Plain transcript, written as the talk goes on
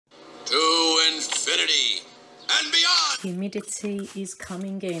infinity and beyond. Humidity is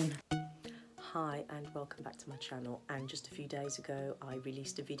coming in. Hi and welcome back to my channel, and just a few days ago I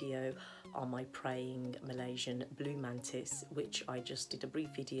released a video on my praying Malaysian blue mantis, which I just did a brief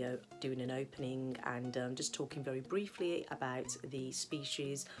video doing an opening and just talking very briefly about the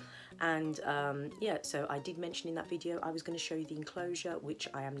species. And yeah, so I did mention in that video I was going to show you the enclosure, which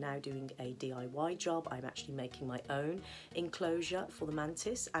I am now doing a DIY job. I'm actually making my own enclosure for the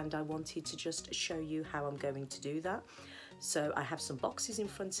mantis, and I wanted to just show you how I'm going to do that. So I have some boxes in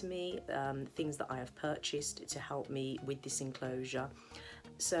front of me, things that I have purchased to help me with this enclosure.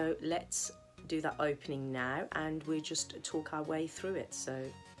 So let's do that opening now and we'll just talk our way through it. So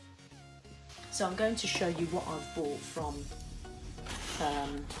I'm going to show you what I've bought from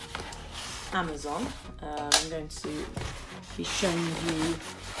Amazon. I'm going to be showing you,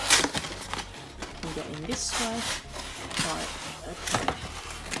 I'm getting this way. Right, okay.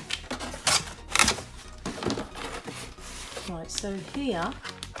 Right, so here,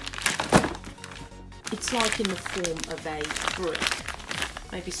 it's like in the form of a brick.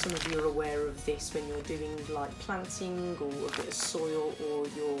 Maybe some of you are aware of this when you're doing like planting or a bit of soil, or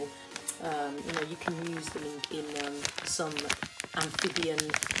you're, you know, you can use them in some amphibian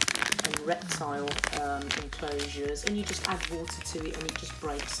and reptile enclosures, and you just add water to it and it just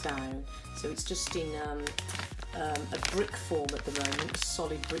breaks down. So it's just in a brick form at the moment,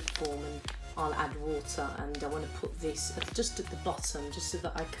 solid brick form, and I'll add water, and I want to put this just at the bottom, just so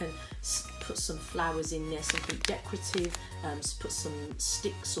that I can put some flowers in there, something decorative, put some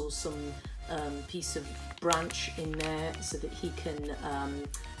sticks or some piece of branch in there so that he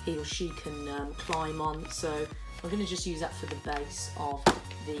or she can climb on. So I'm going to just use that for the base of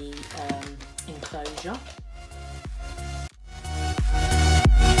the enclosure.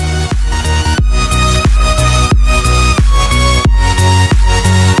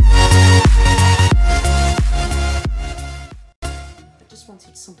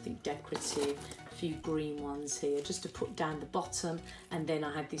 Something decorative, a few green ones here just to put down the bottom, and then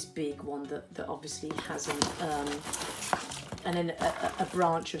I had this big one that obviously hasn't, and then a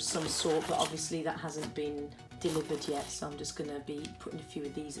branch of some sort, but obviously that hasn't been delivered yet, so I'm just going to be putting a few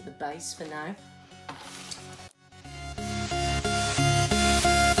of these at the base for now.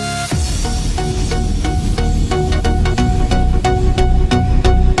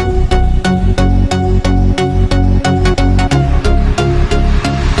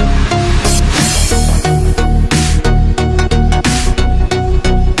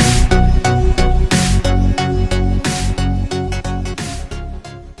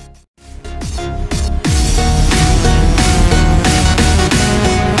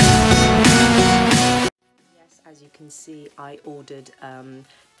 As you can see, I ordered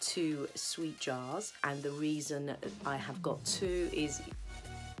 2 sweet jars, and the reason I have got 2 is,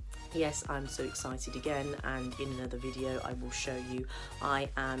 yes, I'm so excited again, and in another video I will show you I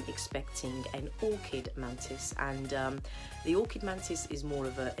am expecting an orchid mantis, and the orchid mantis is more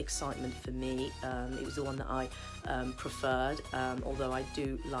of an excitement for me. It was the one that I preferred, although I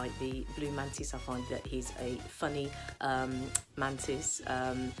do like the blue mantis. I find that he's a funny mantis,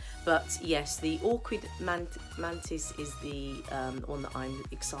 but yes, the orchid mantis is the one that I'm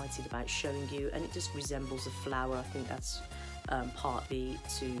excited about showing you, and it just resembles a flower. I think that's partly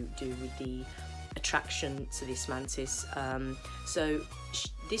to do with the attraction to this mantis. So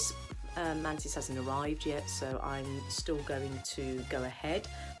this mantis hasn't arrived yet, so I'm still going to go ahead,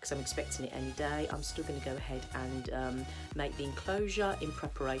 because I'm expecting it any day. I'm still going to go ahead and make the enclosure in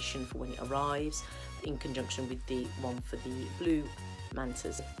preparation for when it arrives, in conjunction with the one for the blue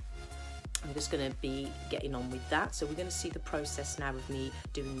mantis. I'm just going to be getting on with that. So we're going to see the process now of me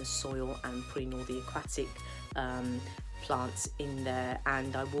doing the soil and putting all the aquatic plants in there,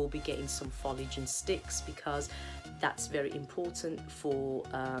 and I will be getting some foliage and sticks, because that's very important for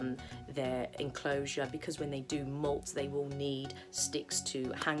their enclosure, because when they do molt they will need sticks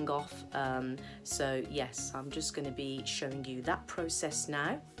to hang off. So yes, I'm just going to be showing you that process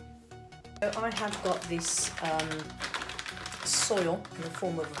now. So I have got this soil in the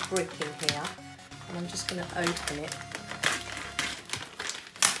form of a brick in here, and I'm just going to open it.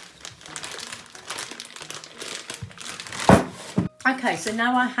 Okay, so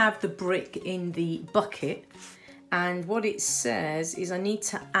now I have the brick in the bucket, and what it says is I need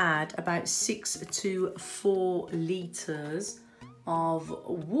to add about 6 to 4 litres of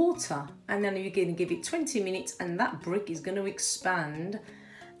water, and then you're going to give it 20 minutes, and that brick is going to expand,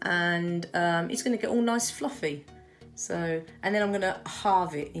 and it's going to get all nice fluffy. So, and then I'm going to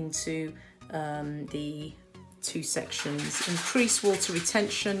halve it into the 2 sections. Increase water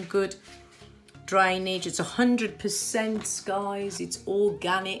retention, good. drainage. It's 100%, guys. It's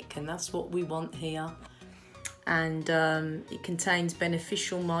organic, and that's what we want here. And it contains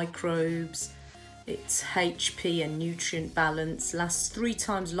beneficial microbes. Its HP and nutrient balance lasts 3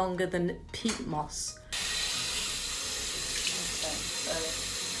 times longer than peat moss. Okay,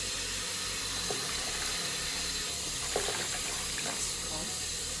 so that's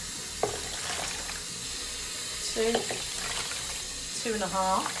 2,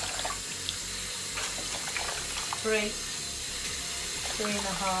 2.5, 3,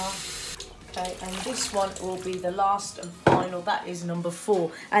 3.5. Okay, and this one will be the last and final. That is number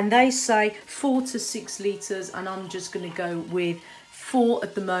 4, and they say 4 to 6 litres, and I'm just going to go with 4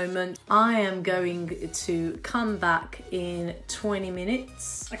 at the moment. I am going to come back in 20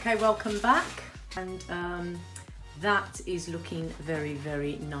 minutes. Okay, welcome back, and that is looking very,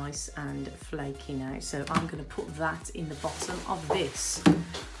 very nice and flaky now. So I'm going to put that in the bottom of this.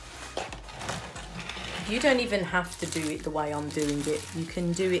 You don't even have to do it the way I'm doing it. You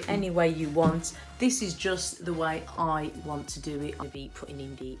can do it any way you want. This is just the way I want to do it. I'll be putting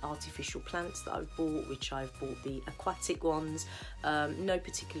in the artificial plants that I've bought, which I've bought the aquatic ones. No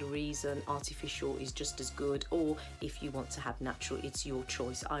particular reason. Artificial is just as good, or if you want to have natural, it's your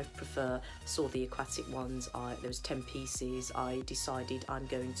choice. I saw the aquatic ones. There was 10 pieces. I decided I'm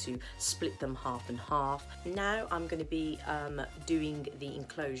going to split them half and half. Now I'm going to be doing the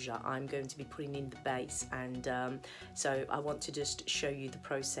enclosure. I'm going to be putting in the base, and so I want to just show you the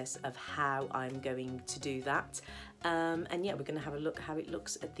process of how I'm going to do that. And yeah, we're going to have a look how it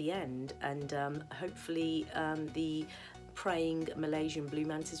looks at the end, and hopefully the praying Malaysian blue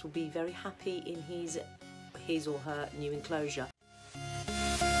mantis will be very happy in his or her new enclosure.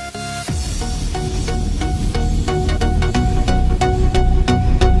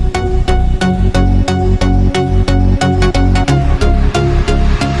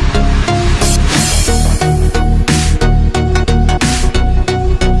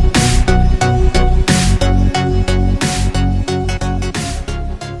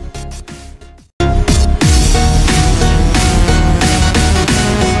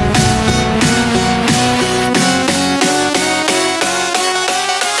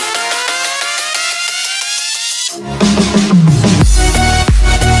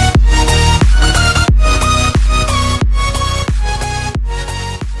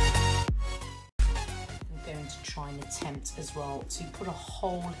 As well to put a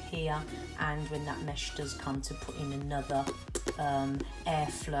hole here, and when that mesh does come, to put in another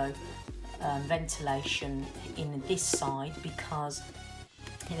airflow ventilation in this side, because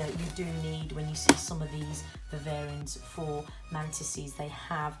you know you do need, when you see some of these vivariums for mantises, they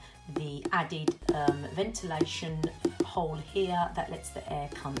have the added ventilation hole here that lets the air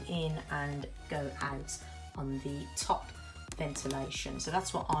come in and go out on the top ventilation. So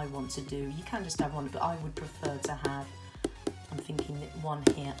that's what I want to do. You can just have one, but I would prefer to have, I'm thinking that one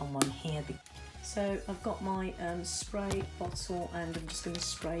here and one here. So I've got my spray bottle, and I'm just going to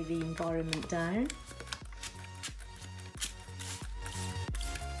spray the environment down.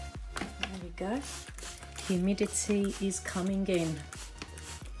 There we go. Humidity is coming in.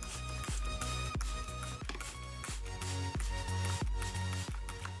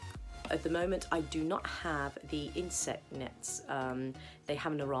 At the moment, I do not have the insect nets. They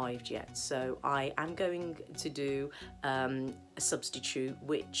haven't arrived yet. So I am going to do a substitute,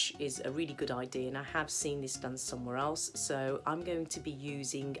 which is a really good idea. And I have seen this done somewhere else. So I'm going to be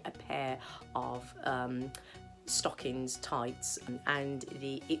using a pair of stockings, tights, and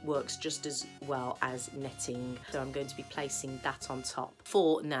it works just as well as netting. So I'm going to be placing that on top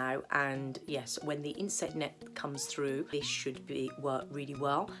for now, and yes, when the insect net comes through, this should work really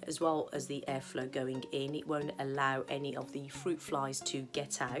well, as well as the airflow going in. It won't allow any of the fruit flies to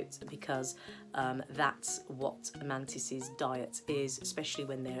get out, because that's what a mantis's diet is, especially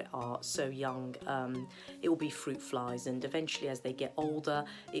when they are so young. It will be fruit flies, and eventually as they get older,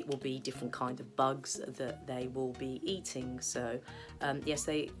 it will be different kind of bugs that they will be eating. So yes,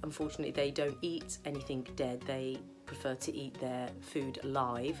 unfortunately they don't eat anything dead. They prefer to eat their food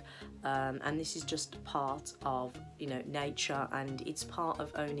alive, and this is just part of, you know, nature, and it's part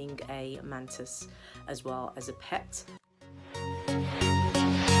of owning a mantis as well as a pet.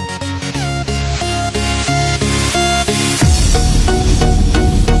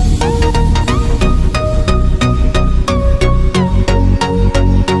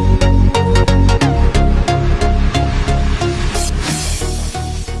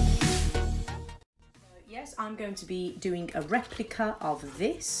 I'm going to be doing a replica of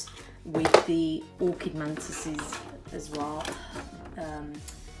this with the orchid mantises as well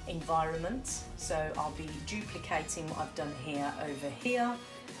environment. So I'll be duplicating what I've done here over here,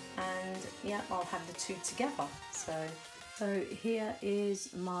 and yeah, I'll have the two together. So here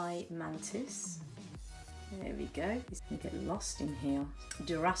is my mantis. There we go. He's going to get lost in here.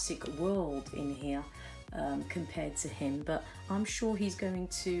 Jurassic World in here compared to him, but I'm sure he's going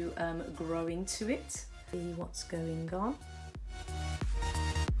to grow into it. See what's going on.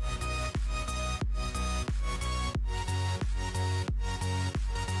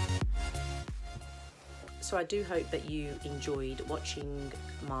 So I do hope that you enjoyed watching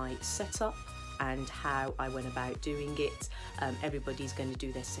my setup and how I went about doing it. Everybody's going to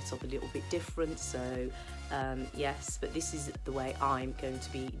do their setup a little bit different, so yes, but this is the way I'm going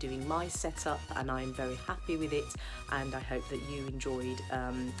to be doing my setup, and I'm very happy with it, and I hope that you enjoyed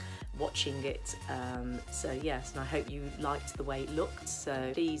watching it. So yes, and I hope you liked the way it looked.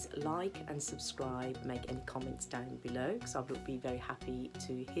 So please like and subscribe, make any comments down below, because I will be very happy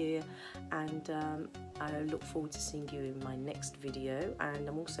to hear, and I look forward to seeing you in my next video. And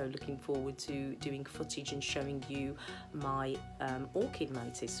I'm also looking forward to doing footage and showing you my orchid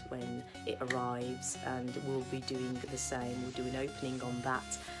mantis when it arrives, and we'll be doing the same. We'll do an opening on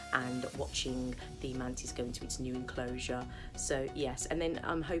that and watching the mantis go into its new enclosure. So yes, and then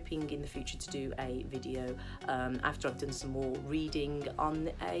I'm hoping in the future to do a video after I've done some more reading on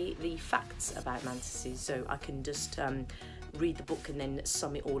the facts about mantises, so I can just read the book and then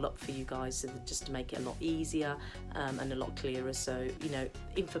sum it all up for you guys, so that just to make it a lot easier and a lot clearer. So, you know,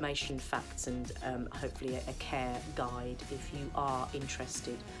 information, facts, and hopefully a care guide if you are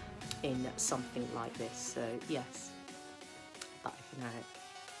interested in something like this. So yes, bye for now.